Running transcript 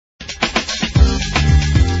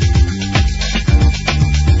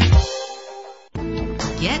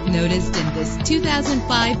noticed in this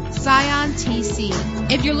 2005 Scion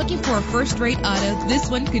TC. If you're looking for a first-rate auto, this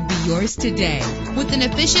one could be yours today. With an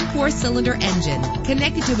efficient 4-cylinder engine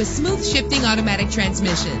connected to a smooth shifting automatic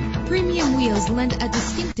transmission, premium wheels lend a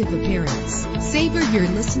distinctive appearance. Savor your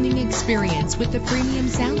listening experience with the premium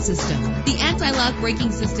sound system. The anti-lock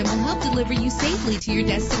braking system will help deliver you safely to your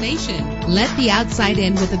destination. Let the outside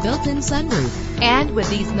in with a built-in sunroof. And with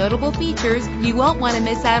these notable features, you won't want to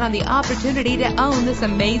miss out on the opportunity to own this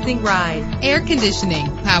amazing ride. Air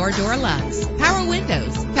conditioning, power door locks, power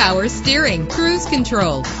windows, power steering, cruise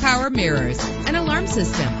control, power mirrors, an alarm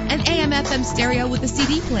system, an AM/FM stereo with a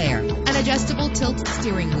CD player, an adjustable tilt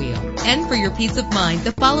steering wheel. And for your peace of mind,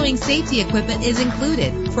 the following safety equipment is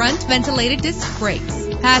included: front ventilated disc brakes,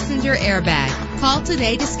 passenger airbag. Call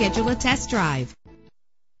today to schedule a test drive.